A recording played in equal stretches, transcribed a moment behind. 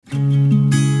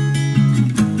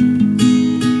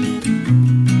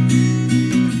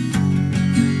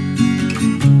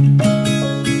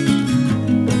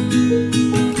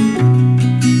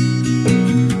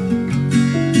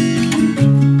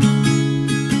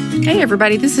Hey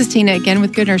everybody, this is Tina again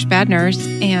with Good Nurse, Bad Nurse.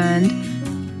 And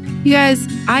you guys,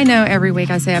 I know every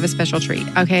week I say I have a special treat.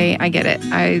 Okay, I get it.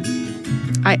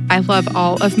 I love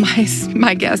all of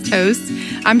my guest hosts.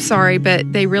 I'm sorry,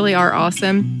 but they really are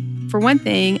awesome. For one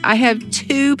thing, I have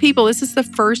two people. This is the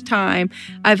first time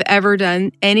I've ever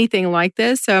done anything like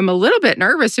this. So I'm a little bit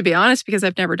nervous, to be honest, because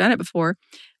I've never done it before.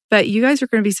 But you guys are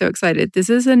going to be so excited. This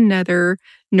is another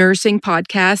nursing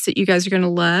podcast that you guys are going to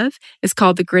love. It's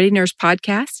called the Gritty Nurse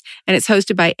Podcast, and it's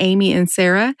hosted by Amy and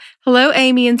Sarah. Hello,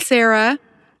 Amy and Sarah.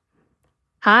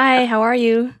 Hi, how are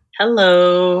you?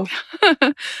 Hello.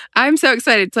 I'm so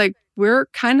excited. It's like we're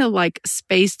kind of like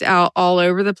spaced out all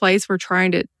over the place. We're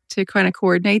trying to kind of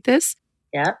coordinate this.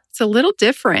 Yeah. It's a little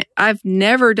different. I've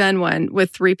never done one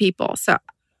with three people. So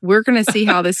we're going to see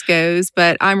how this goes,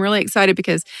 but I'm really excited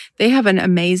because they have an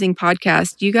amazing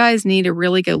podcast. You guys need to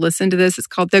really go listen to this. It's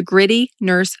called the Gritty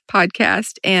Nurse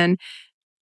Podcast, and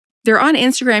they're on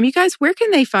Instagram. You guys, where can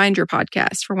they find your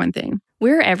podcast, for one thing?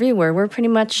 We're everywhere. We're pretty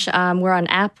much, we're on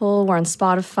Apple, we're on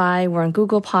Spotify, we're on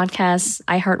Google Podcasts,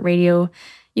 iHeartRadio.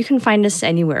 You can find us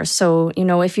anywhere. So,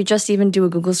 if you just even do a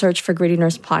Google search for Gritty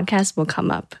Nurse Podcast, we'll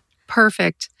come up.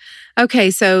 Perfect.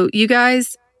 Okay, so you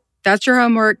guys, that's your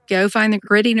homework. Go find the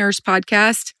Gritty Nurse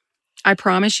Podcast. I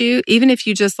promise you, even if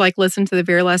you just listen to the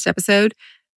very last episode,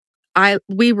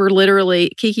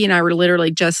 Kiki and I were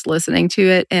literally just listening to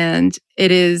it, and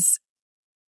it's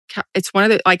one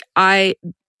of the, I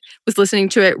was listening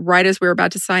to it right as we were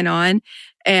about to sign on,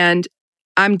 and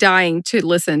I'm dying to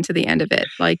listen to the end of it.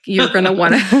 You're going to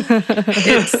want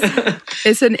to.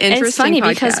 It's an interesting. It's funny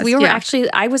podcast. Because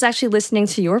I was actually listening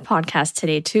to your podcast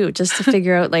today too, just to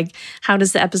figure out how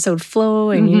does the episode flow,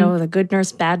 and the good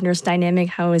nurse, bad nurse dynamic.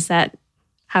 How is that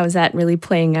really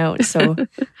playing out? So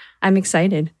I'm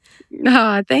excited.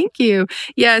 Thank you.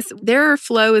 Yes, their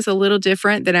flow is a little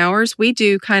different than ours. We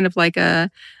do kind of like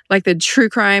the true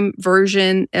crime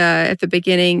version at the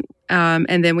beginning,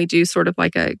 and then we do sort of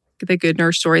the good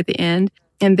nurse story at the end.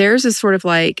 And theirs is sort of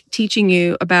teaching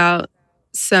you about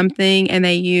something, and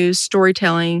they use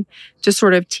storytelling to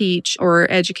sort of teach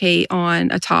or educate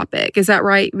on a topic. Is that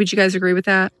right? Would you guys agree with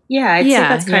that? Yeah, I'd say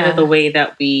that's kind of the way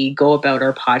that we go about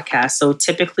our podcast. So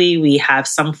typically we have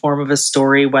some form of a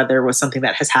story, whether it was something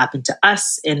that has happened to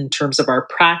us in terms of our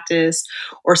practice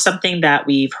or something that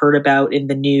we've heard about in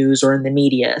the news or in the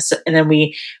media. So, and then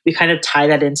we kind of tie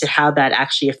that into how that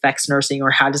actually affects nursing, or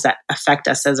how does that affect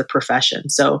us as a profession.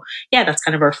 So yeah, that's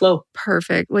kind of our flow.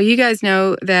 Perfect. Well, you guys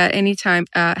know that anytime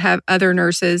have other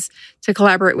nurses to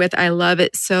collaborate with, I love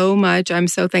it so much. I'm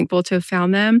so thankful to have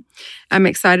found them. I'm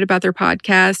excited about their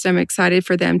podcast. I'm excited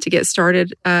for them to get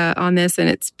started on this, and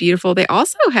it's beautiful. They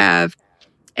also have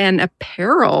an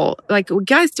apparel.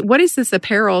 Guys, what is this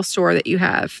apparel store that you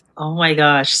have? Oh my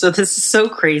gosh. So this is so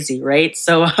crazy, right?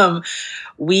 So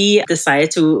we decided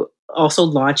to also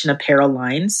launch an apparel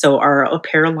line. So our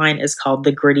apparel line is called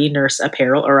the Gritty Nurse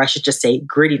Apparel, or I should just say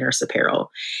Gritty Nurse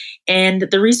Apparel. And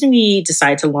the reason we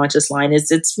decided to launch this line is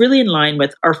it's really in line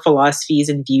with our philosophies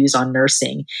and views on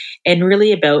nursing, and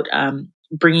really about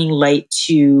bringing light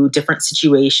to different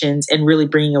situations and really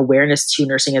bringing awareness to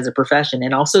nursing as a profession,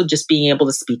 and also just being able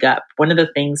to speak up. One of the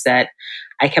things that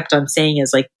I kept on saying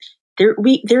is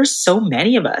there's so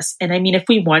many of us. And I mean, if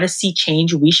we want to see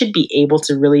change, we should be able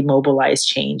to really mobilize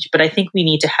change. But I think we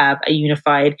need to have a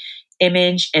unified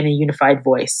image and a unified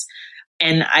voice.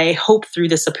 And I hope through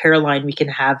this apparel line, we can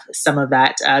have some of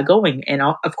that going. And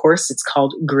of course, it's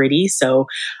called Gritty. So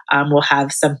we'll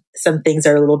have some things that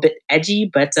are a little bit edgy.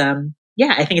 But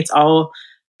yeah, I think it's all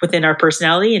within our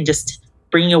personality and just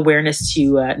bringing awareness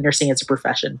to nursing as a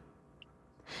profession.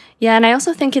 Yeah, and I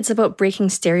also think it's about breaking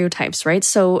stereotypes, right?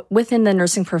 So within the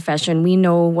nursing profession, we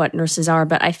know what nurses are,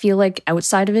 but I feel like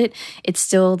outside of it, it's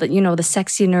still the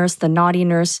sexy nurse, the naughty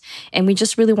nurse, and we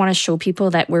just really want to show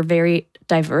people that we're very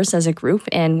diverse as a group,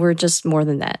 and we're just more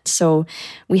than that. So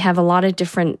we have a lot of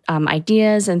different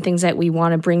ideas and things that we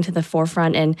want to bring to the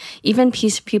forefront, and even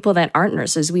people that aren't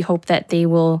nurses, we hope that they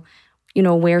will,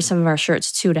 wear some of our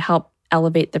shirts too to help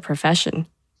elevate the profession.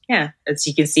 Yeah, as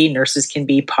you can see, nurses can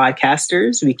be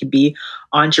podcasters, we can be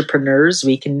entrepreneurs,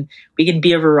 we can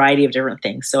be a variety of different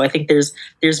things. So I think there's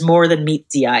more than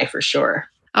meets the eye for sure.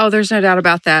 Oh, there's no doubt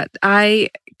about that. I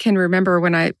can remember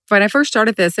when I first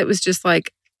started this, it was just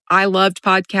I loved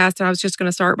podcasts, and I was just going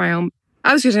to start my own.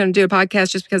 I was just going to do a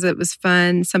podcast just because it was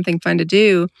fun, something fun to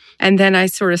do. And then I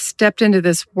sort of stepped into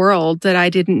this world that I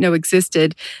didn't know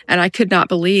existed, and I could not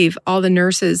believe all the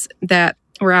nurses that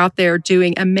were out there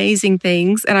doing amazing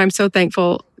things. And I'm so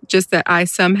thankful just that I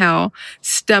somehow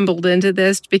stumbled into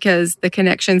this, because the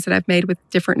connections that I've made with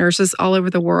different nurses all over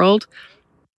the world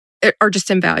are just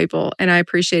invaluable. And I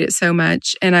appreciate it so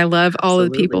much. And I love all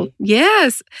of the people.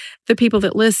 Yes. The people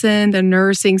that listen, the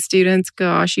nursing students.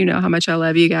 Gosh, you know how much I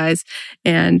love you guys.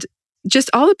 And just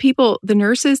all the people, the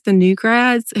nurses, the new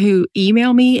grads who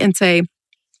email me and say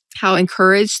how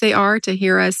encouraged they are to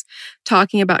hear us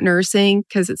talking about nursing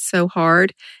because it's so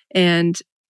hard. And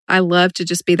I love to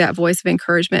just be that voice of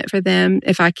encouragement for them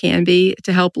if I can be,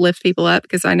 to help lift people up,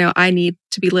 because I know I need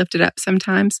to be lifted up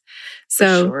sometimes.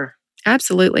 So sure.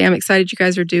 Absolutely. I'm excited you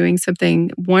guys are doing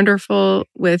something wonderful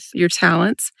with your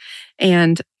talents.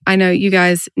 And I know you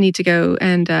guys need to go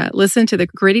and listen to the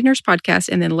Gritty Nurse podcast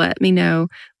and then let me know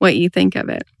what you think of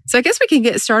it. So I guess we can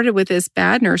get started with this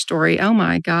bad nurse story. Oh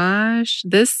my gosh,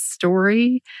 this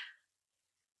story.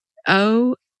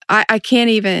 Oh, I can't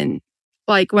even,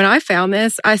 like when I found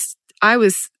this, I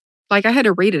was like, I had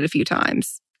to read it a few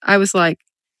times. I was like,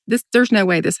 there's no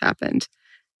way this happened.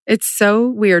 It's so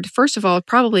weird. First of all,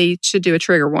 probably should do a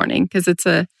trigger warning because it's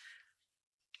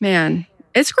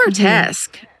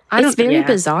grotesque. It's very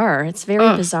bizarre. It's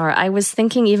very bizarre. I was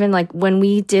thinking even like when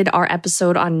we did our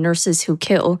episode on Nurses Who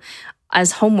Kill,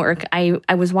 as homework, I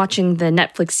was watching the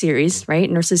Netflix series, right?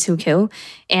 Nurses Who Kill.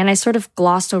 And I sort of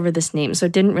glossed over this name. So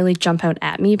it didn't really jump out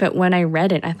at me. But when I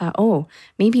read it, I thought, oh,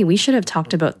 maybe we should have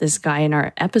talked about this guy in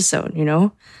our episode, you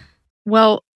know?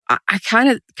 Well, I kind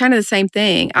of the same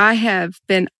thing. I have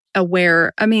been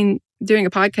aware, I mean, doing a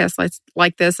podcast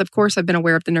like this, of course, I've been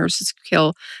aware of the Nurses Who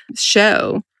Kill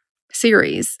show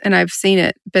series and I've seen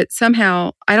it, but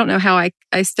somehow, I don't know how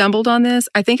I stumbled on this.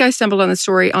 I think I stumbled on the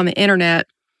story on the internet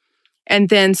and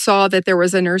then saw that there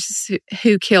was a Nurses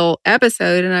Who Kill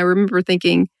episode. And I remember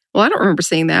thinking, well, I don't remember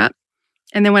seeing that.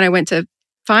 And then when I went to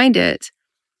find it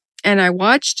and I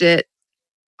watched it,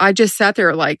 I just sat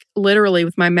there like literally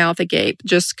with my mouth agape,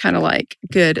 just kind of like,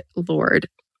 good Lord,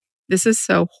 this is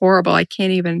so horrible. I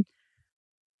can't even,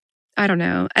 I don't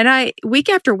know. And week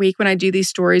after week, when I do these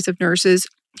stories of nurses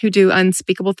who do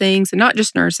unspeakable things, and not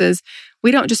just nurses,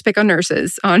 we don't just pick on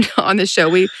nurses on this show.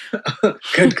 We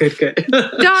good.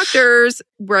 Doctors,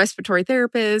 respiratory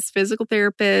therapists, physical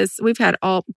therapists. We've had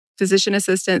all physician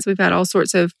assistants. We've had all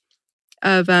sorts of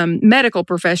medical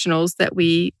professionals that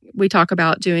we talk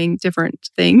about doing different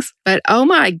things. But oh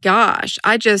my gosh,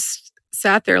 I just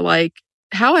sat there like,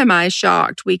 how am I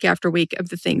shocked week after week of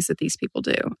the things that these people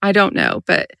do? I don't know,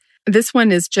 but this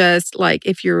one is just like,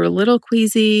 if you're a little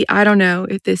queasy, I don't know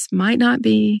if this might not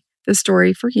be the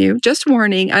story for you. Just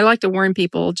warning. I like to warn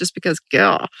people just because,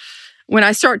 when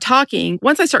I start talking,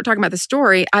 once I start talking about the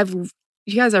story, I've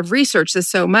researched this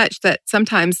so much that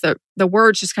sometimes the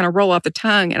words just kind of roll off the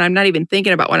tongue and I'm not even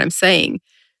thinking about what I'm saying.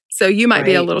 So you might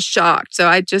be a little shocked. So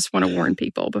I just want to warn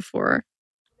people before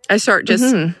I start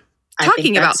just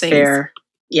talking about things. Fair.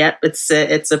 Yep.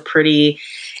 It's a pretty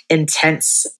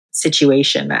intense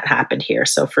situation that happened here.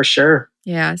 So for sure.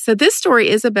 Yeah. So this story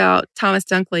is about Thomas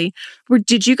Dunkley.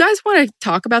 Did you guys want to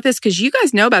talk about this? Because you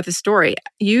guys know about this story.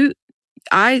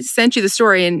 I sent you the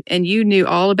story and you knew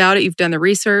all about it. You've done the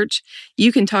research.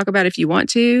 You can talk about it if you want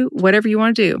to, whatever you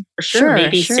want to do. For sure.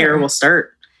 Maybe Sarah will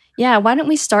start. Yeah, why don't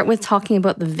we start with talking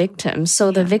about the victim?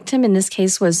 So the victim in this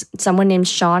case was someone named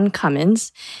Sean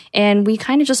Cummins. And we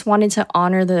kind of just wanted to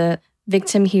honor the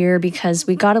victim here because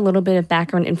we got a little bit of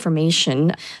background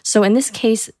information. So in this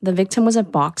case, the victim was a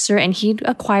boxer and he'd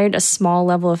acquired a small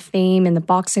level of fame in the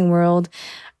boxing world,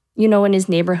 you know, in his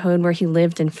neighborhood where he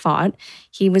lived and fought.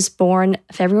 He was born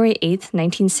February 8th,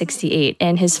 1968,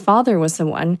 and his father was the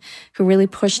one who really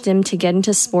pushed him to get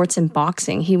into sports and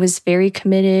boxing. He was very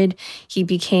committed. He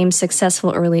became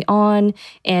successful early on,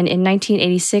 and in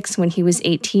 1986, when he was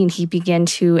 18, he began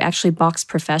to actually box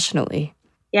professionally.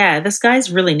 Yeah, this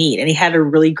guy's really neat, and he had a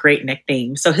really great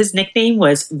nickname. So his nickname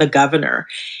was the Governor,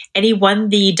 and he won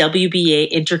the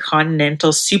WBA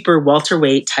Intercontinental Super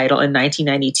Welterweight title in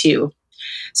 1992.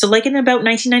 So like in about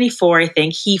 1994, I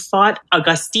think, he fought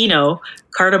Agostino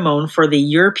Cardamone for the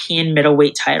European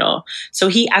middleweight title. So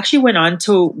he actually went on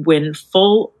to win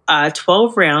full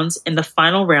 12 rounds. In the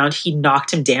final round, he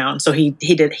knocked him down. So he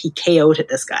KO'd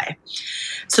this guy.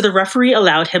 So the referee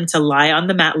allowed him to lie on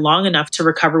the mat long enough to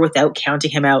recover without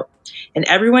counting him out. And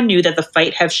everyone knew that the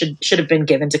fight should have been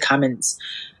given to Cummins.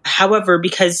 However,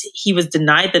 because he was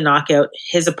denied the knockout,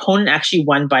 his opponent actually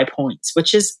won by points,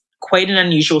 which is quite an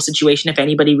unusual situation if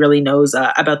anybody really knows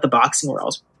about the boxing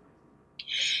world.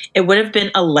 It would have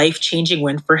been a life-changing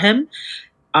win for him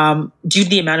due to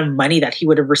the amount of money that he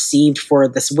would have received for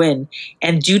this win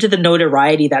and due to the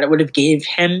notoriety that it would have gave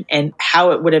him and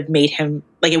how it would have made him,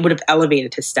 like it would have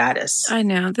elevated his status. I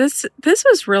know. This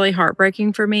was really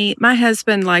heartbreaking for me. My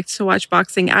husband likes to watch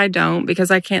boxing. I don't because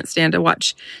I can't stand to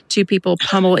watch two people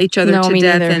pummel each other to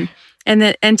death.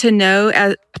 and to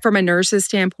know from a nurse's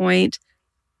standpoint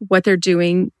what they're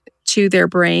doing to their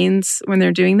brains when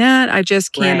they're doing that, I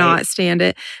just cannot stand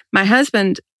it. My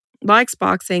husband likes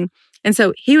boxing, and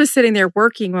so he was sitting there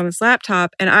working on his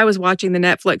laptop, and I was watching the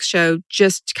Netflix show,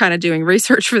 just kind of doing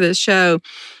research for this show.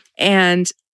 And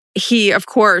he, of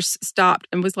course, stopped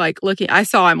and was like looking. I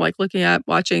saw him like looking up,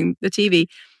 watching the TV.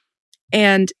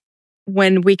 And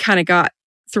when we kind of got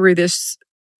through this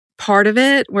part of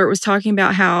it, where it was talking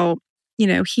about how,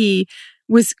 he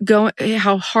was going,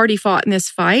 how hard he fought in this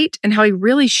fight and how he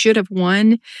really should have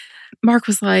won, Mark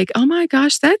was like, oh my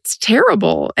gosh, that's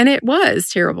terrible. And it was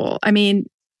terrible. I mean,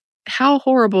 how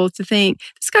horrible to think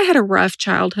this guy had a rough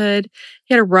childhood.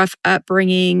 He had a rough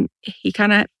upbringing. He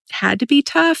kind of had to be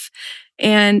tough.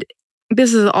 And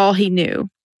this is all he knew.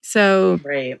 So,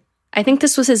 I think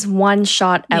this was his one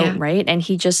shot out, right? And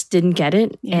he just didn't get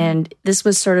it. Yeah. And this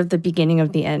was sort of the beginning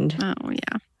of the end. Oh,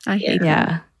 yeah. I hate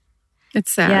that.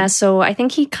 It's sad. Yeah, so I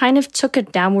think he kind of took a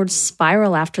downward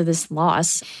spiral after this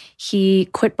loss. He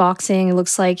quit boxing. It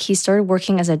looks like he started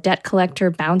working as a debt collector,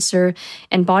 bouncer,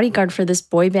 and bodyguard for this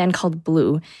boy band called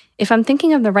Blue. If I'm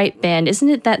thinking of the right band, isn't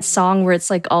it that song where it's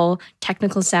like all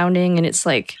technical sounding and it's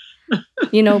like,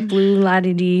 Blue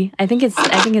La-Di-Di? I think it's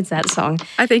that song.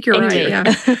 I think you're right,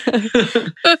 yeah.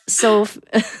 So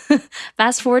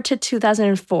fast forward to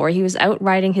 2004, he was out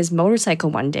riding his motorcycle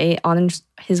one day on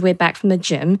his way back from the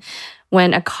gym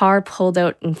when a car pulled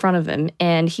out in front of him,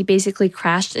 and he basically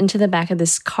crashed into the back of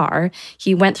this car.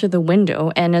 He went through the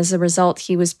window, and as a result,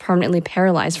 he was permanently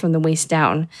paralyzed from the waist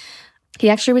down. He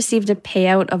actually received a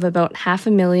payout of about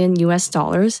 $500,000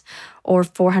 US or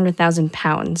 400,000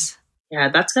 pounds. Yeah,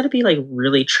 that's got to be like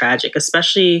really tragic,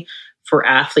 especially for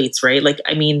athletes, right? Like,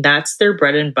 I mean, that's their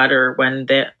bread and butter when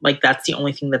that's the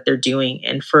only thing that they're doing.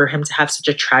 And for him to have such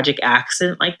a tragic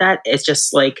accident like that, it's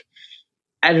just like,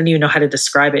 I don't even know how to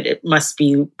describe it. It must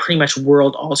be pretty much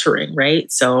world altering, right?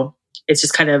 So it's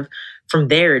just kind of, from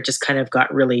there, it just kind of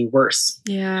got really worse.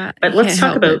 Yeah. But let's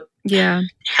talk about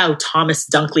how Thomas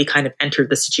Dunkley kind of entered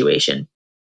the situation.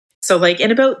 So like in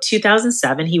about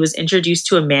 2007, he was introduced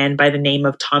to a man by the name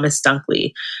of Thomas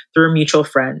Dunkley through a mutual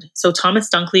friend. So Thomas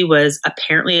Dunkley was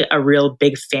apparently a real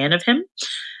big fan of him.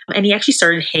 And he actually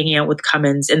started hanging out with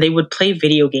Cummins, and they would play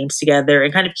video games together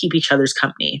and kind of keep each other's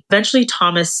company. Eventually,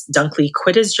 Thomas Dunkley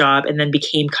quit his job and then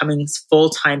became Cummins'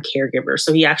 full-time caregiver.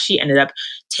 So he actually ended up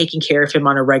taking care of him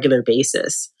on a regular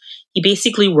basis. He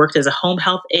basically worked as a home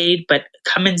health aide, but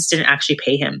Cummins didn't actually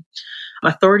pay him.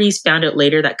 Authorities found out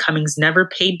later that Cummins never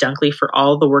paid Dunkley for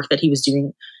all the work that he was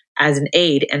doing as an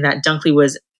aide, and that Dunkley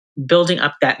was building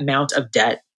up that amount of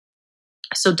debt.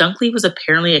 So Dunkley was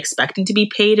apparently expecting to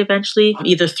be paid eventually,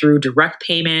 either through direct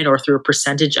payment or through a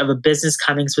percentage of a business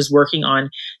Cummins was working on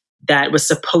that was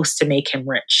supposed to make him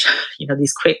rich.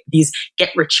 These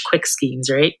get rich quick schemes,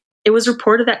 right? It was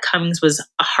reported that Cummins was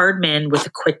a hard man with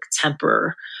a quick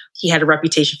temper. He had a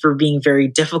reputation for being very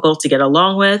difficult to get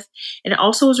along with. And it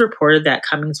also was reported that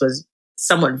Cummins was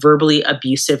somewhat verbally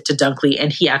abusive to Dunkley,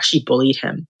 and he actually bullied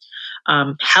him.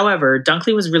 However,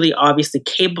 Dunkley was really obviously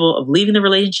capable of leaving the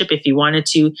relationship if he wanted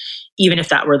to, even if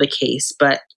that were the case.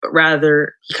 But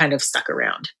rather, he kind of stuck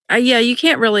around. You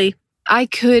can't really. I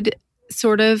could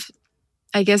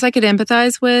I guess I could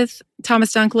empathize with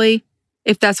Thomas Dunkley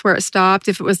if that's where it stopped.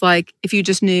 If it was like, if you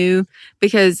just knew,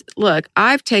 because look,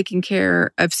 I've taken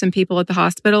care of some people at the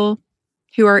hospital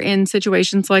who are in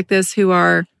situations like this, who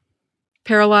are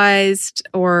paralyzed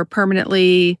or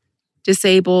permanently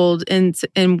disabled in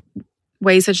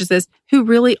ways such as this, who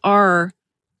really are,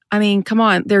 I mean, come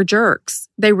on, they're jerks.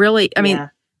 They really, I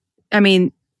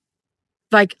mean,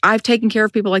 like I've taken care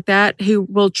of people like that who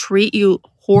will treat you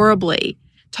horribly,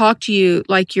 talk to you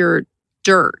like you're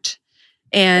dirt.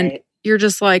 And you're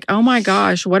just like, oh my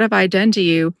gosh, what have I done to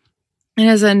you? And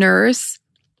as a nurse,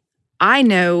 I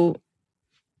know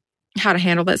how to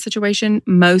handle that situation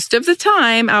most of the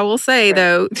time. I will say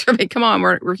though, I mean, come on,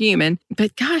 we're human.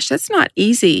 But gosh, that's not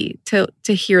easy to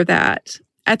hear that.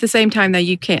 At the same time, though,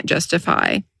 you can't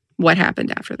justify what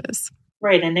happened after this.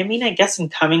 Right. And I mean, I guess in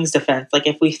Cummings' defense, like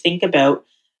if we think about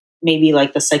maybe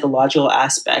like the psychological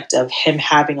aspect of him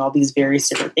having all these various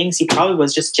different things, he probably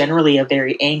was just generally a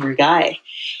very angry guy.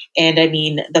 And I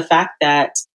mean, the fact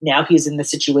that now he's in the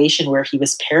situation where he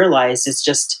was paralyzed is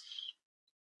just,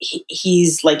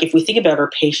 he's like, if we think about our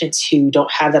patients who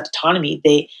don't have that autonomy,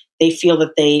 they feel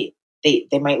that they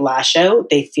might lash out.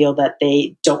 They feel that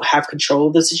they don't have control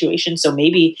of the situation. So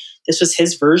maybe this was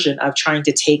his version of trying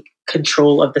to take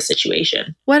control of the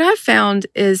situation. What I've found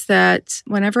is that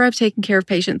whenever I've taken care of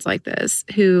patients like this,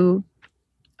 who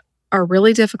are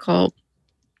really difficult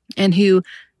and who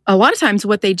a lot of times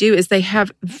what they do is they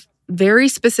have very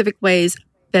specific ways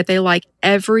that they like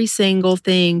every single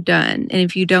thing done. And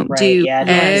if you don't do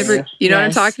every, you know what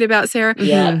I'm talking about, Sarah?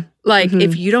 Yeah. Like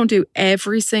if you don't do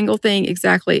every single thing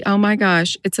exactly, oh my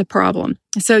gosh, it's a problem.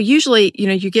 So usually,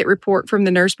 you get report from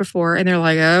the nurse before and they're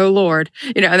like, oh Lord,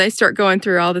 and they start going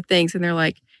through all the things and they're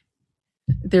like,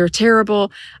 they're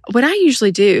terrible. What I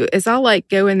usually do is I'll like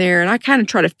go in there and I kind of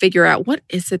try to figure out what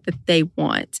is it that they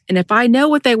want. And if I know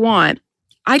what they want,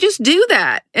 I just do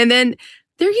that. And then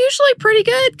they're usually pretty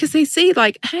good because they see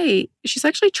like, hey, she's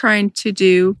actually trying to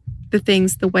do the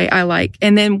things the way I like.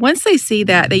 And then once they see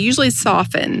that, they usually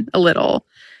soften a little.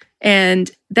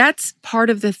 And that's part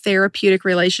of the therapeutic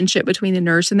relationship between the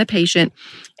nurse and the patient.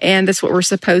 And that's what we're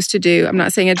supposed to do. I'm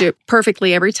not saying I do it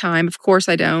perfectly every time. Of course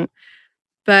I don't.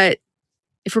 But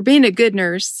if we're being a good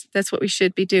nurse, that's what we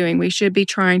should be doing. We should be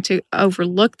trying to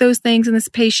overlook those things in this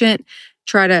patient,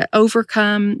 try to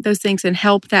overcome those things and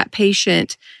help that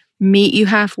patient meet you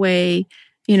halfway,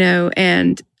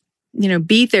 and,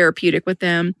 be therapeutic with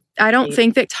them. I don't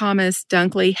think that Thomas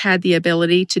Dunkley had the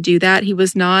ability to do that. He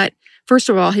was not, first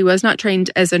of all, he was not trained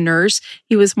as a nurse.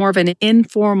 He was more of an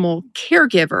informal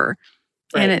caregiver.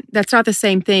 Right. And that's not the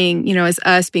same thing, as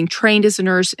us being trained as a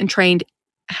nurse and trained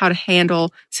how to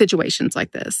handle situations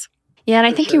like this. Yeah, and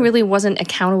I think he really wasn't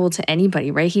accountable to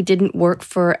anybody, right? He didn't work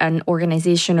for an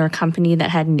organization or a company that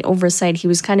had any oversight. He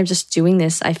was kind of just doing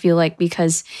this, I feel like,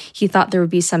 because he thought there would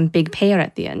be some big payout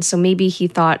at the end. So maybe he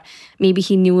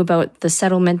knew about the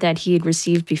settlement that he had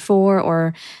received before,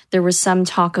 or there was some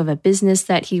talk of a business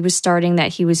that he was starting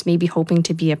that he was maybe hoping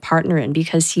to be a partner in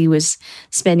because he was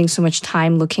spending so much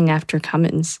time looking after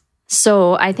Cummins.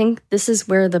 So I think this is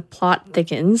where the plot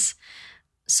thickens.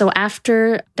 So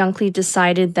after Dunkley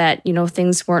decided that,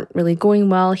 things weren't really going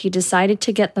well, he decided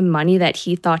to get the money that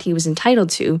he thought he was entitled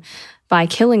to by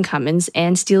killing Cummins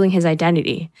and stealing his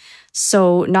identity.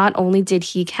 So not only did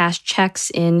he cash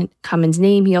checks in Cummins'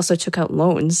 name, he also took out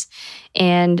loans.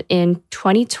 And in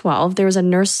 2012, there was a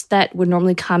nurse that would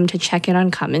normally come to check in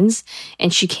on Cummins,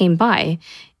 and she came by.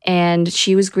 And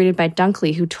she was greeted by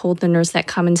Dunkley, who told the nurse that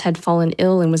Cummins had fallen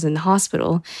ill and was in the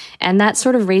hospital. And that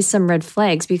sort of raised some red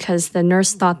flags because the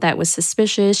nurse thought that was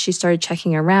suspicious. She started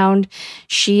checking around.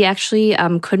 She actually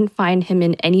couldn't find him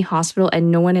in any hospital, and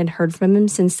no one had heard from him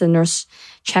since the nurse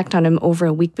checked on him over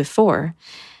a week before.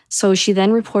 So she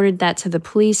then reported that to the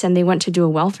police, and they went to do a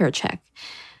welfare check.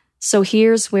 So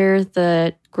here's where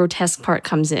the grotesque part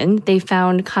comes in. They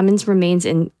found Cummins' remains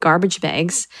in garbage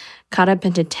bags, cut up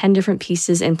into 10 different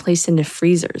pieces and placed into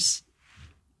freezers.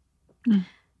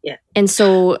 Yeah. And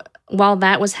so while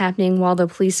that was happening, while the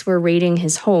police were raiding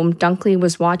his home, Dunkley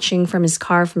was watching from his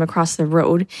car from across the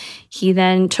road. He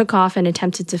then took off and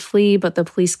attempted to flee, but the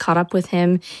police caught up with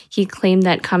him. He claimed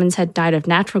that Cummins had died of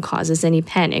natural causes, and he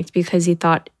panicked because he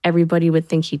thought everybody would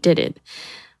think he did it.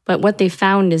 But what they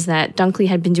found is that Dunkley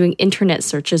had been doing internet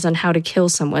searches on how to kill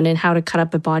someone and how to cut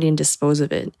up a body and dispose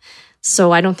of it.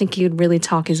 So I don't think he would really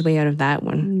talk his way out of that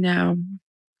one. No.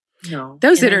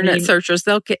 Those internet searchers,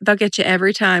 they'll get you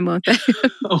every time, won't they?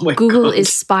 Oh my Google God.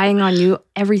 is spying on you,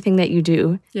 everything that you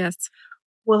do. Yes.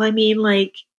 Well, you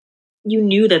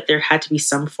knew that there had to be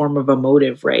some form of a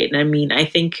motive, right? And I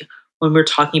think when we're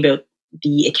talking about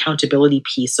the accountability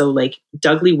piece, so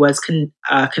Dunkley was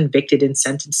convicted and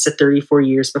sentenced to 34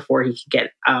 years before he could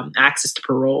get access to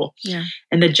parole. Yeah.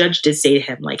 And the judge did say to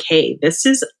him, hey, this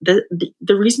is the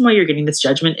reason why you're getting this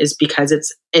judgment is because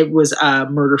it was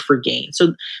murder for gain.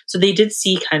 So they did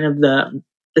see kind of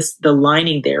the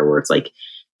lining there where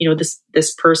it's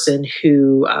this person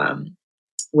who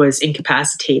was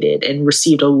incapacitated and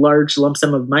received a large lump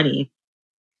sum of money.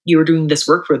 You were doing this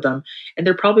work for them, and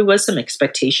there probably was some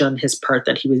expectation on his part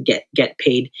that he would get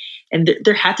paid, and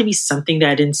there had to be something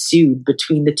that ensued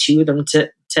between the two of them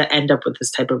to end up with this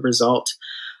type of result.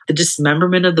 The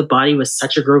dismemberment of the body was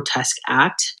such a grotesque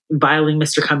act, violating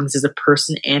Mr. Cummins as a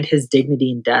person and his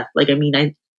dignity in death.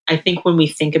 I think when we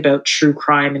think about true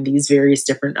crime and these various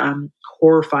different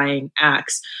horrifying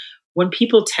acts, when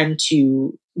people tend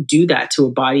to do that to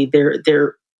a body,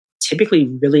 they're typically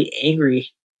really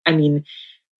angry.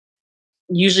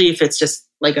 Usually if it's just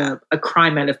a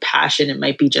crime out of passion, it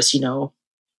might be just,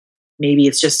 maybe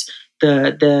it's just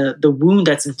the wound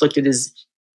that's inflicted is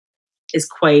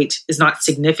not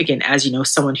significant as,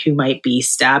 someone who might be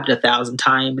stabbed 1,000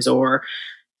 times or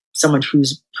someone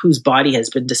whose body has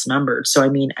been dismembered. So,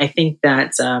 I think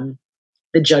that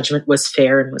the judgment was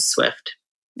fair and was swift.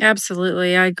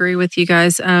 Absolutely. I agree with you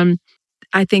guys.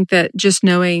 I think that just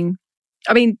knowing,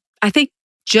 I think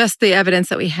just the evidence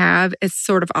that we have, it's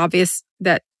sort of obvious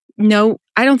that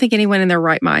I don't think anyone in their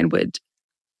right mind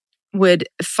would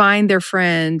find their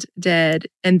friend dead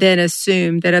and then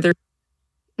assume that other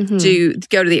to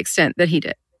go to the extent that he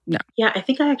did. No. Yeah, I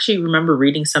think I actually remember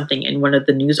reading something in one of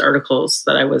the news articles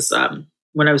that I was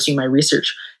when I was doing my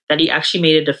research, that he actually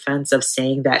made a defense of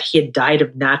saying that he had died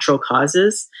of natural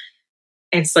causes.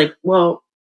 And it's like, well,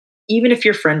 even if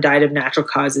your friend died of natural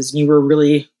causes and you were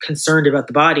really concerned about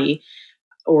the body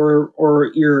or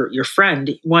your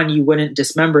friend, one, you wouldn't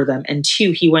dismember them. And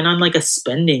two, he went on like a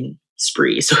spending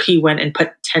spree. So he went and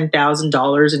put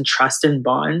 $10,000 in trust and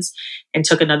bonds and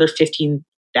took another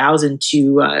 $15,000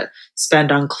 to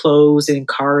spend on clothes and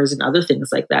cars and other things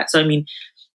like that. So, I mean,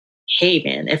 hey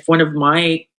man, if one of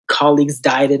my colleagues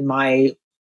died in my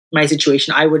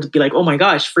situation, I would be like, oh my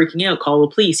gosh, freaking out, call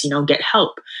the police, get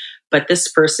help. But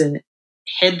this person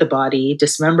hid the body,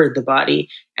 dismembered the body,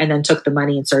 and then took the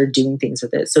money and started doing things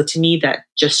with it. So to me, that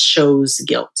just shows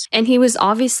guilt. And he was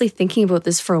obviously thinking about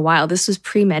this for a while. This was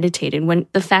premeditated. When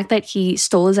the fact that he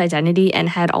stole his identity and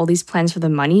had all these plans for the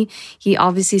money, he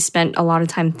obviously spent a lot of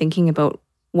time thinking about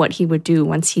what he would do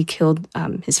once he killed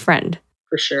his friend.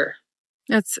 For sure.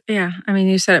 I mean,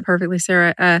 you said it perfectly,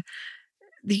 Sarah.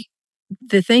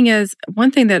 The thing is,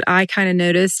 one thing that I kind of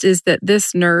noticed is that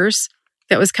this nurse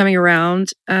that was coming around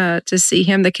to see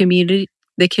him, the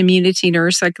community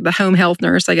nurse, like the home health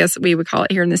nurse, I guess we would call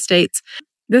it here in the States.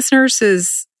 This nurse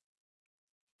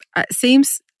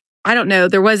seems, I don't know,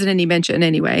 there wasn't any mention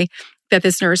anyway, that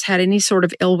this nurse had any sort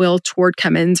of ill will toward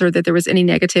Cummins or that there was any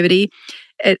negativity.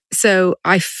 So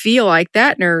I feel like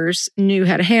that nurse knew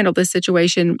how to handle this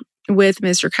situation with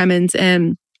Mr. Cummins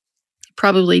and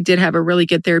probably did have a really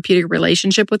good therapeutic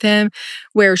relationship with him,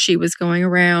 where she was going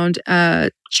around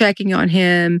checking on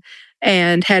him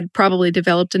and had probably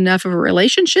developed enough of a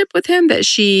relationship with him that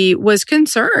she was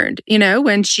concerned,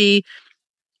 when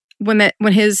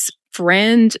his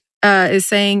friend is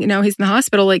saying, he's in the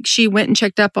hospital, like she went and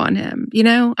checked up on him,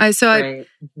 I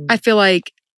feel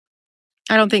like,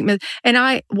 I don't think, and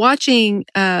I watching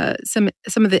some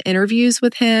of the interviews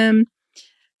with him,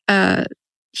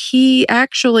 he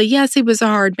actually, yes, he was a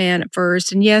hard man at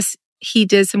first. And yes, he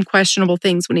did some questionable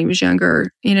things when he was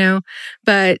younger,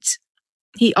 but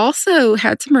he also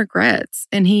had some regrets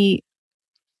and he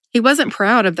wasn't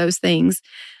proud of those things.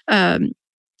 And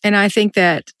I think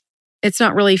that it's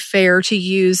not really fair to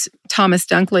use Thomas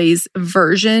Dunkley's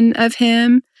version of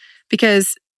him,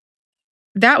 because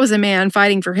that was a man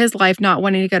fighting for his life, not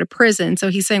wanting to go to prison. So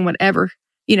he's saying whatever,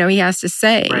 he has to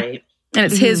say. Right. And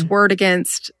it's his word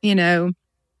against who?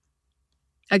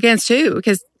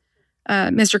 Because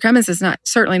Mr. Cummins is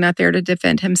certainly not there to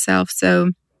defend himself.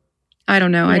 So I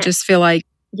don't know. Yeah. I just feel like,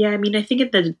 yeah. I mean, I think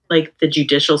in the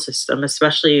judicial system,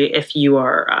 especially if you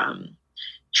are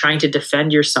trying to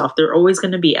defend yourself, they're always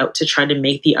going to be out to try to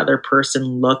make the other person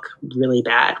look really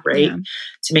bad, right? Yeah.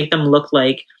 To make them look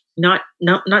like not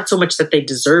so much that they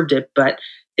deserved it, but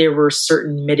there were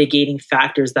certain mitigating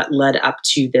factors that led up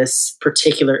to this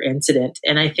particular incident.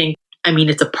 And I think,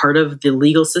 it's a part of the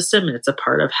legal system and it's a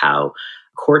part of how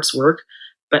courts work.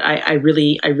 But I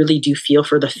really do feel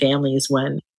for the families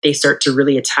when they start to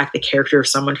really attack the character of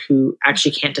someone who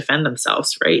actually can't defend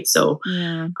themselves, right? So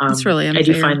yeah, it's really unfair. I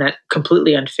do find that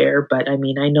completely unfair. But I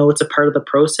know it's a part of the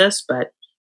process, but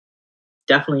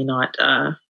definitely not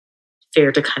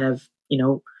fair to kind of,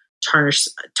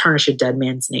 tarnish a dead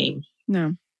man's name.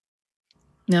 No,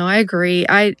 I agree.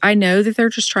 I know that they're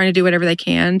just trying to do whatever they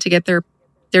can to get their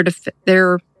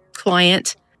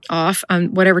client off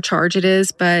on whatever charge it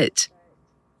is, but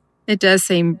it does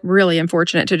seem really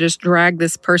unfortunate to just drag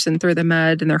this person through the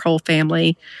mud and their whole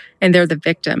family, and they're the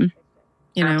victim.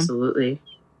 Absolutely.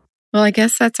 Well, I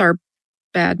guess that's our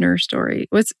bad nurse story.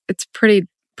 It's pretty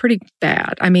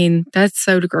bad. That's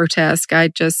so grotesque. I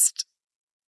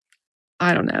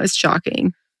don't know. It's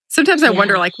shocking. Sometimes I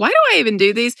wonder, why do I even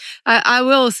do these? I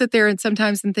will sit there and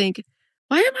sometimes think,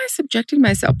 why am I subjecting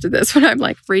myself to this when I'm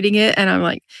reading it and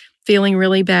I'm feeling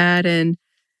really bad and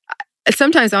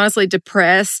sometimes honestly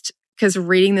depressed because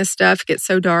reading this stuff gets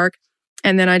so dark.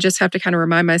 And then I just have to kind of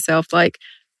remind myself,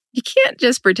 you can't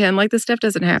just pretend like this stuff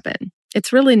doesn't happen.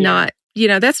 It's really not,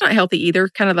 that's not healthy either.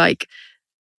 Kind of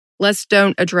let's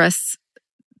don't address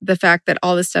the fact that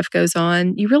all this stuff goes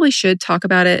on. You really should talk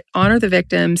about it, honor the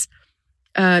victims,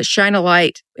 shine a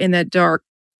light in that dark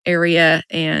area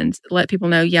and let people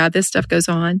know, this stuff goes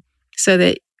on, so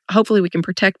that hopefully we can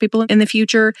protect people in the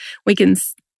future. We can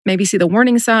maybe see the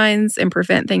warning signs and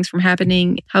prevent things from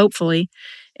happening, hopefully.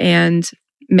 And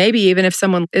maybe even if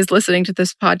someone is listening to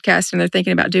this podcast and they're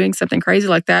thinking about doing something crazy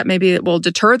like that, maybe it will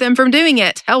deter them from doing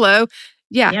it. Hello.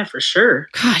 Yeah. Yeah, for sure.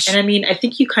 Gosh. And I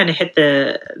think you kind of hit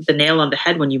the nail on the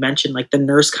head when you mentioned the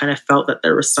nurse kind of felt that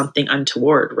there was something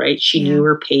untoward, right? She knew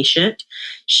her patient.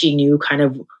 She knew kind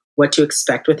of what to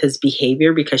expect with his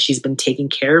behavior because she's been taking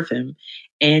care of him.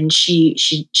 And she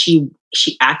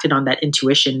acted on that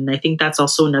intuition. And I think that's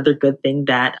also another good thing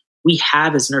that we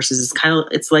have as nurses is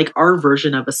it's like our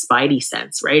version of a spidey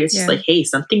sense, right? It's just like, hey,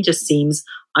 something just seems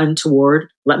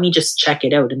untoward. Let me just check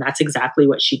it out. And that's exactly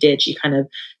what she did. She kind of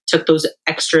took those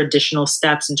extra additional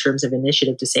steps in terms of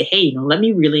initiative to say, hey, let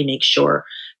me really make sure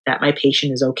that my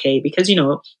patient is okay. Because,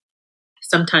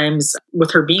 sometimes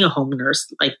with her being a home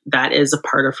nurse, like that is a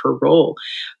part of her role.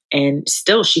 And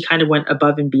still, she kind of went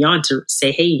above and beyond to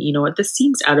say, hey, you know what, this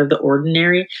seems out of the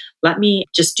ordinary. Let me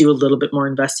just do a little bit more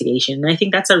investigation. And I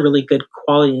think that's a really good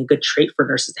quality and a good trait for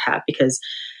nurses to have, because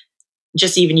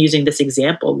just even using this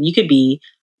example, you could be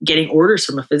getting orders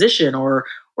from a physician or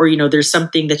there's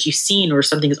something that you've seen or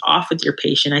something is off with your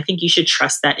patient. I think you should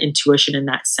trust that intuition in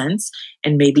that sense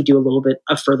and maybe do a little bit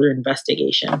of further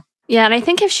investigation. Yeah, and I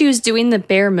think if she was doing the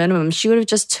bare minimum, she would have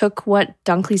just took what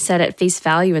Dunkley said at face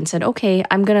value and said, okay,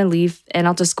 I'm going to leave and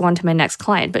I'll just go on to my next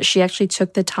client. But she actually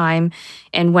took the time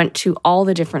and went to all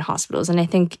the different hospitals. And I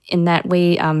think in that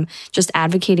way, just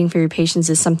advocating for your patients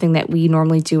is something that we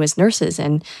normally do as nurses.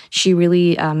 And she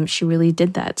really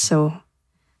did that. So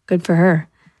good for her.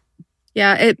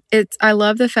 Yeah, I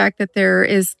love the fact that there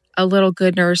is a little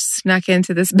good nurse snuck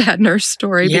into this bad nurse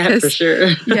story. Yeah, for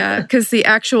sure. Yeah, because the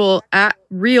actual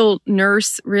real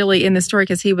nurse really in the story,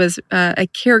 because he was a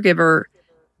caregiver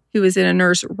who was in a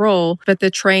nurse role, but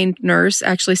the trained nurse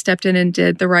actually stepped in and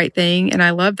did the right thing. And I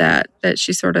love that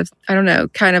she sort of, I don't know,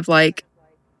 kind of like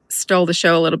stole the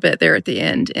show a little bit there at the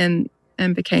end and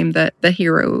became the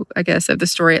hero, I guess, of the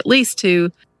story, at least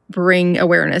to bring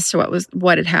awareness to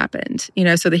what had happened,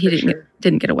 so that he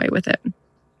didn't get away with it.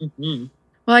 Mm-hmm.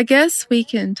 Well, I guess we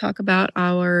can talk about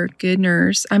our good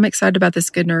nurse. I'm excited about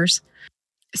this good nurse.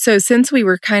 So since we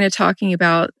were kind of talking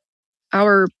about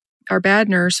our bad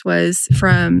nurse was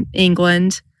from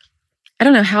England, I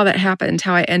don't know how that happened,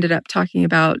 how I ended up talking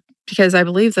about, because I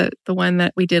believe that the one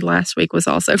that we did last week was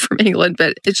also from England,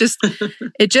 but it just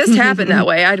happened that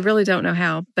way. I really don't know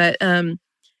how. But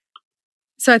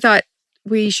so I thought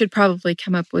we should probably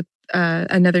come up with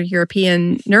another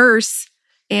European nurse.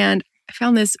 And I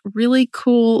found this really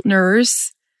cool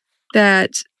nurse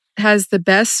that has the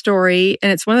best story.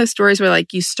 And it's one of those stories where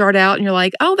like you start out and you're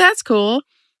like, oh, that's cool.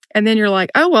 And then you're like,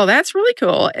 oh, well, that's really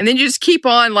cool. And then you just keep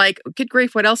on like, good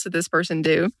grief, what else did this person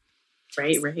do?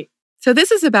 Right. So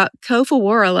this is about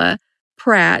Kofoworala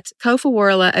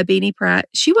Abini Pratt.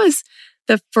 She was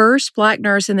the first Black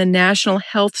nurse in the National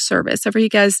Health Service. So for you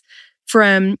guys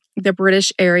from the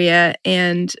British area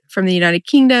and from the United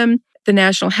Kingdom, the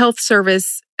National Health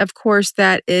Service, of course,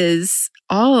 that is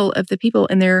all of the people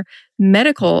in their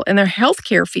medical and their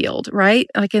healthcare field, right?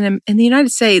 Like in the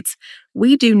United States,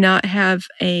 we do not have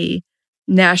a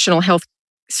national health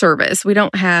service. We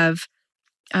don't have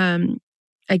a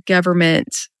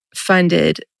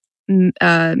government-funded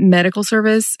medical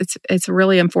service. It's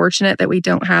really unfortunate that we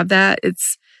don't have that.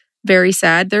 It's very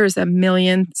sad. There's a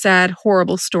million sad,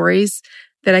 horrible stories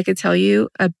that I could tell you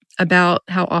about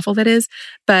how awful that is.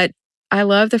 But I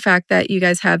love the fact that you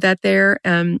guys have that there.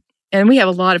 And we have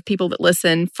a lot of people that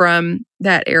listen from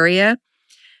that area.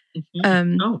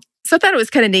 Mm-hmm. So I thought it was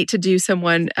kind of neat to do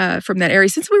someone from that area,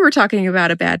 since we were talking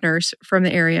about a bad nurse from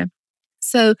the area.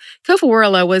 So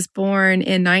Kofoworala was born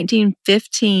in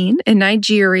 1915 in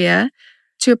Nigeria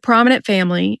to a prominent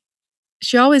family.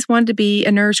 She always wanted to be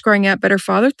a nurse growing up, but her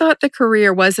father thought the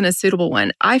career wasn't a suitable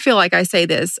one. I feel like I say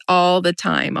this all the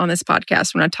time on this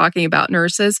podcast when I'm talking about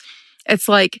nurses. It's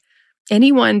like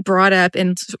anyone brought up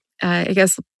in, I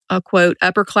guess, I'll quote,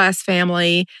 upper class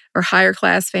family or higher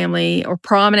class family or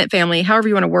prominent family, however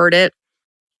you want to word it.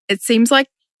 It seems like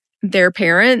their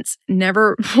parents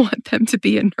never want them to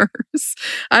be a nurse.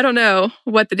 I don't know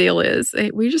what the deal is.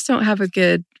 We just don't have a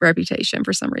good reputation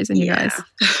for some reason, you guys.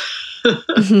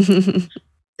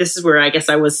 This is where I guess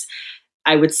I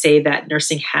would say that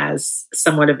nursing has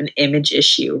somewhat of an image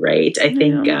issue, right? I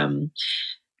think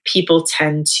people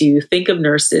tend to think of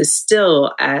nurses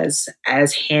still as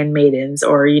handmaidens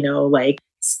or, like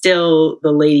still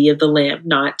the lady of the lamp,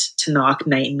 not to knock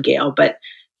Nightingale, but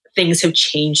things have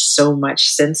changed so much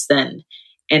since then.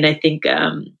 And I think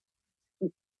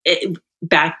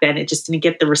back then it just didn't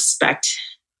get the respect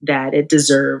that it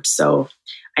deserved. So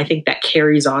I think that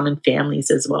carries on in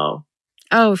families as well.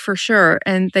 Oh, for sure.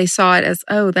 And they saw it as,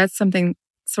 oh, that's something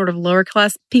sort of lower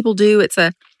class people do. It's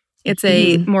a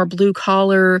more blue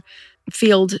collar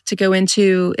field to go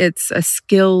into. It's a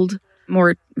skilled,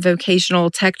 more vocational,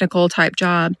 technical type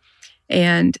job.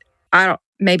 And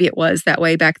maybe it was that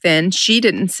way back then. She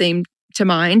didn't seem to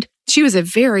mind. She was a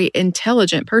very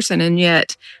intelligent person, and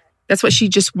yet that's what she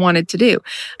just wanted to do.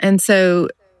 And so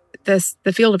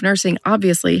the field of nursing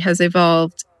obviously has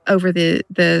evolved over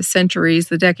the centuries,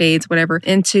 the decades, whatever,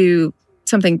 into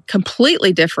something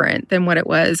completely different than what it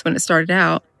was when it started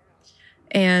out.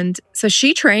 And so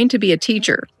she trained to be a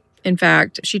teacher. In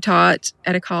fact, she taught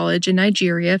at a college in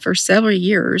Nigeria for several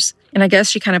years. And I guess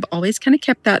she always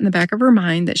kept that in the back of her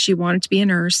mind that she wanted to be a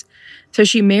nurse. So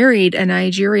she married a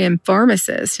Nigerian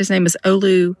pharmacist. His name was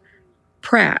Olu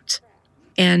Pratt.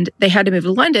 And they had to move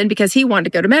to London because he wanted to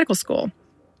go to medical school.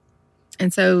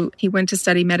 And so he went to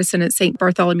study medicine at St.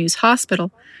 Bartholomew's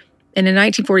Hospital. And in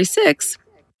 1946,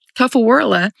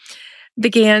 Kafawurla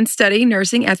began studying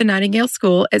nursing at the Nightingale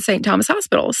School at St. Thomas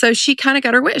Hospital. So she got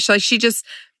her wish. Like, she just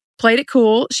played it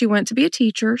cool. She went to be a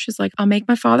teacher. She's like, I'll make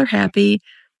my father happy.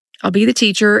 I'll be the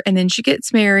teacher. And then she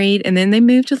gets married. And then they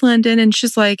move to London. And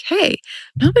she's like, hey,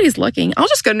 nobody's looking. I'll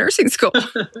just go to nursing school.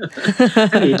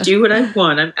 I do what I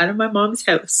want. I'm out of my mom's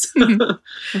house.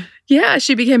 Yeah,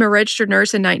 she became a registered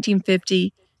nurse in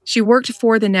 1950. She worked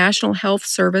for the National Health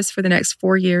Service for the next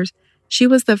 4 years. She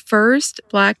was the first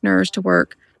Black nurse to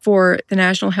work for the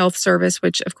National Health Service,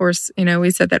 which, of course,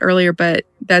 we said that earlier, but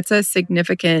that's a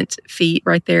significant feat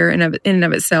right there in and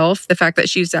of itself. The fact that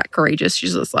she's that courageous,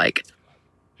 she's just like,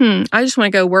 I just want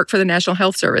to go work for the National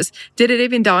Health Service. Did it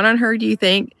even dawn on her, do you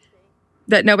think,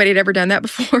 that nobody had ever done that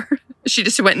before? She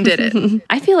just went and did it.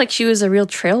 I feel like she was a real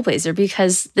trailblazer,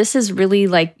 because this is really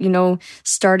like,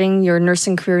 starting your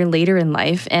nursing career later in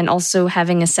life and also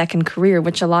having a second career,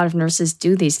 which a lot of nurses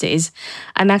do these days.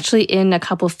 I'm actually in a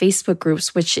couple of Facebook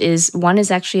groups, one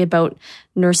is actually about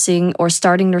nursing or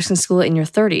starting nursing school in your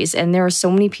 30s. And there are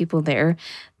so many people there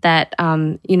that,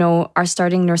 are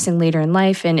starting nursing later in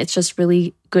life. And it's just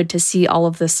really good to see all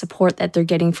of the support that they're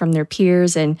getting from their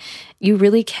peers. And you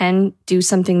really can do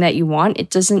something that you want. It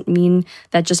doesn't mean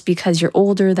that just because you're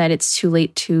older that it's too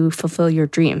late to fulfill your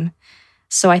dream.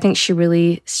 So I think she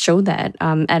really showed that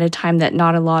at a time that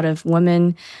not a lot of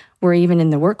women were even in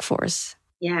the workforce.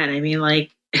 Yeah. And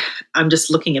I'm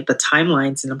just looking at the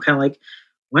timelines and I'm kind of like,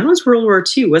 when was World War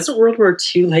II? Wasn't World War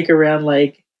II around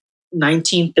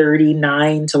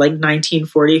 1939 to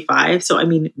 1945? So,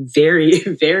 very,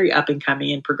 very up and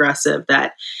coming and progressive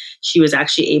that she was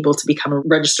actually able to become a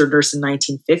registered nurse in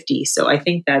 1950. So I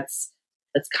think that's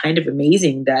kind of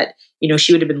amazing that,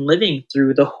 she would have been living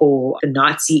through the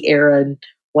Nazi era and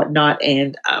whatnot,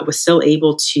 and was still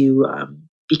able to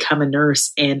become a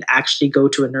nurse and actually go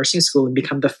to a nursing school and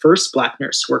become the first Black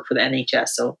nurse to work for the NHS.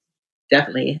 So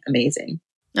definitely amazing.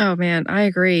 Oh, man, I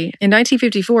agree. In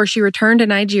 1954, she returned to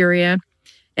Nigeria.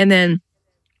 And then,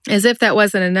 as if that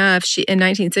wasn't enough, in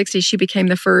 1960, she became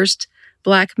the first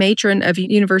Black matron of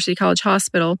University College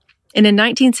Hospital. And in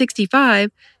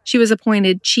 1965, she was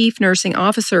appointed chief nursing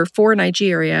officer for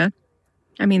Nigeria.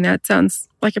 That sounds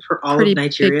like for all of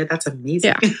Nigeria. That's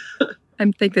amazing. Yeah,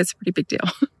 I think that's a pretty big deal.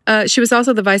 She was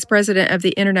also the vice president of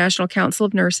the International Council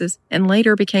of Nurses and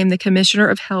later became the commissioner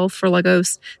of health for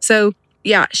Lagos. So,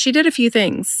 yeah, she did a few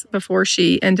things before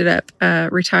she ended up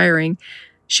retiring.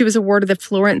 She was awarded the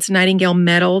Florence Nightingale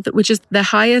Medal, which is the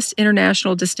highest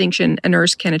international distinction a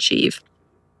nurse can achieve.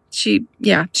 She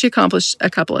accomplished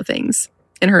a couple of things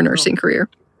in her nursing career.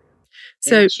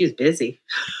 So she was busy.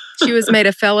 She was made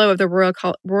a fellow of the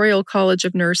Royal College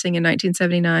of Nursing in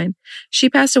 1979. She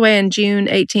passed away on June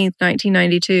 18th,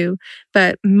 1992.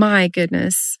 But my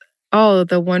goodness, all of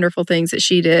the wonderful things that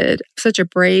she did. Such a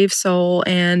brave soul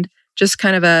and just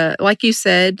kind of like you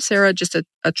said, Sarah, just a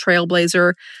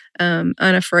trailblazer,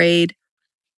 unafraid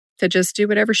to just do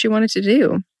whatever she wanted to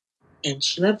do. And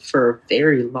she lived for a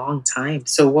very long time.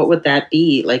 So what would that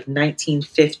be?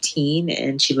 1915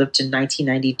 and she lived to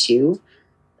 1992?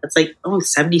 That's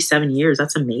 77 years.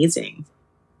 That's amazing.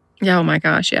 Yeah, oh my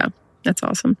gosh, yeah. That's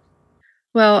awesome.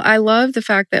 Well, I love the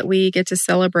fact that we get to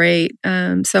celebrate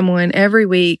someone every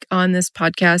week on this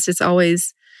podcast. It's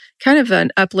always kind of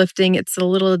an uplifting. It's a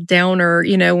little downer,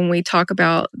 when we talk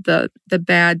about the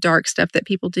bad, dark stuff that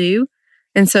people do.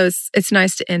 And so it's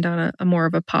nice to end on a more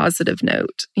of a positive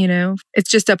note,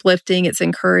 It's just uplifting, it's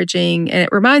encouraging, and it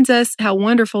reminds us how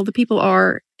wonderful the people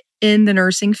are in the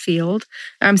nursing field.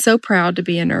 I'm so proud to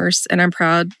be a nurse, and I'm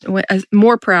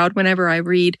more proud whenever I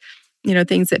read,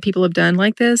 things that people have done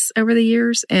like this over the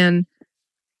years. And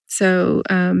so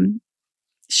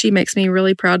she makes me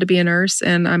really proud to be a nurse,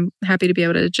 and I'm happy to be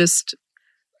able to just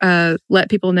let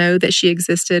people know that she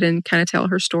existed and kind of tell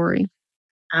her story.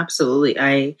 Absolutely.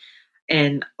 I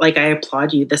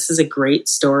applaud you. This is a great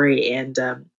story, and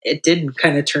it did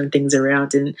kind of turn things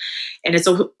around. And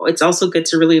it's also good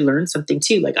to really learn something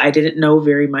too. I didn't know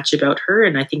very much about her,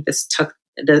 and I think this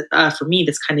for me,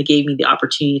 this kind of gave me the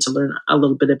opportunity to learn a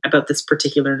little bit about this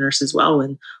particular nurse as well,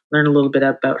 and learn a little bit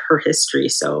about her history.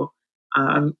 So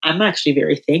I'm actually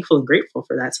very thankful and grateful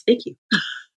for that. So thank you.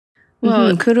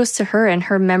 Well, kudos to her, and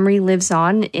her memory lives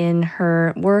on in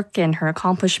her work and her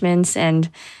accomplishments. And,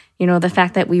 the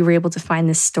fact that we were able to find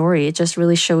this story, it just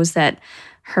really shows that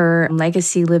her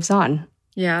legacy lives on.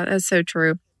 Yeah, that's so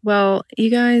true. Well,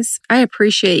 you guys, I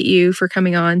appreciate you for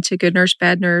coming on to Good Nurse,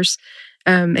 Bad Nurse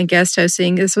and guest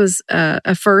hosting. This was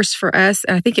a first for us,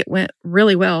 and I think it went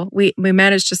really well. We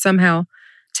managed to somehow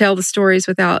tell the stories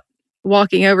without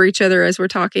walking over each other as we're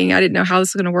talking. I didn't know how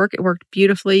this was going to work. It worked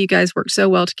beautifully. You guys worked so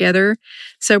well together,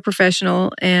 so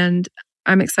professional, and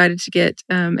I'm excited to get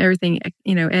everything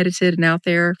edited and out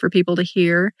there for people to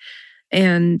hear.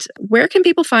 And where can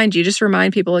people find you? Just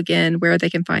remind people again where they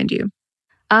can find you.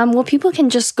 Well, people can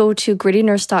just go to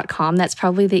grittynurse.com. That's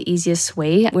probably the easiest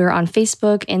way. We're on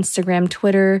Facebook, Instagram,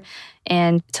 Twitter,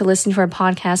 and to listen to our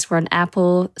podcast, we're on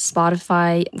Apple,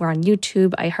 Spotify, we're on YouTube,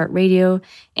 iHeartRadio,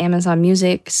 Amazon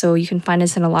Music. So you can find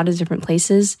us in a lot of different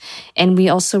places. And we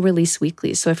also release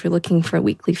weekly. So if you're looking for a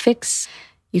weekly fix,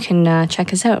 you can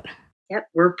check us out. Yep,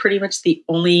 we're pretty much the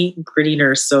only Gritty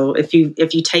Nurse. So if you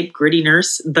type Gritty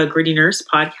Nurse, the Gritty Nurse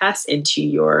podcast into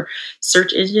your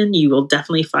search engine, you will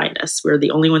definitely find us. We're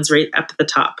the only ones right up at the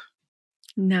top.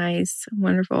 Nice.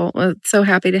 Wonderful. Well, so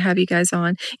happy to have you guys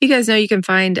on. You guys know you can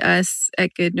find us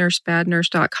at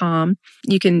goodnursebadnurse.com.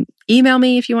 You can email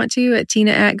me if you want to at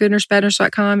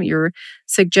tina@goodnursebadnurse.com. Your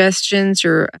suggestions,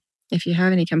 if you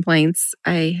have any complaints.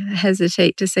 I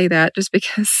hesitate to say that just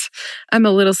because I'm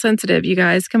a little sensitive. You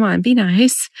guys, come on, be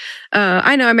nice.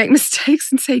 I know I make mistakes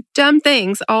and say dumb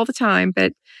things all the time,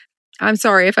 but I'm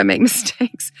sorry if I make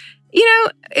mistakes.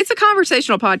 It's a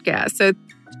conversational podcast, so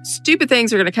stupid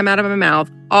things are going to come out of my mouth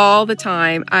all the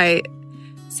time. I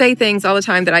say things all the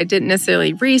time that I didn't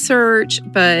necessarily research,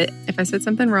 but if I said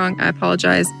something wrong, I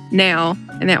apologize now,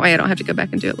 and that way I don't have to go back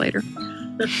and do it later.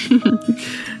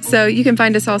 So you can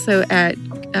find us also at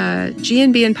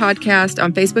GNBN Podcast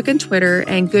on Facebook and Twitter,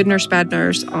 and Good Nurse, Bad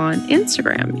Nurse on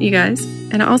Instagram, you guys.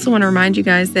 And I also want to remind you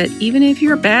guys that even if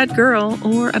you're a bad girl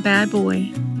or a bad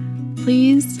boy,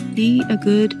 please be a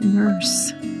good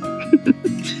nurse.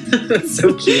 That's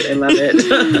so cute. I love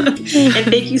it. And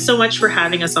thank you so much for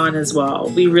having us on as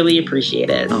well. We really appreciate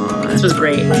it. This was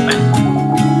great. It was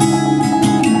fun.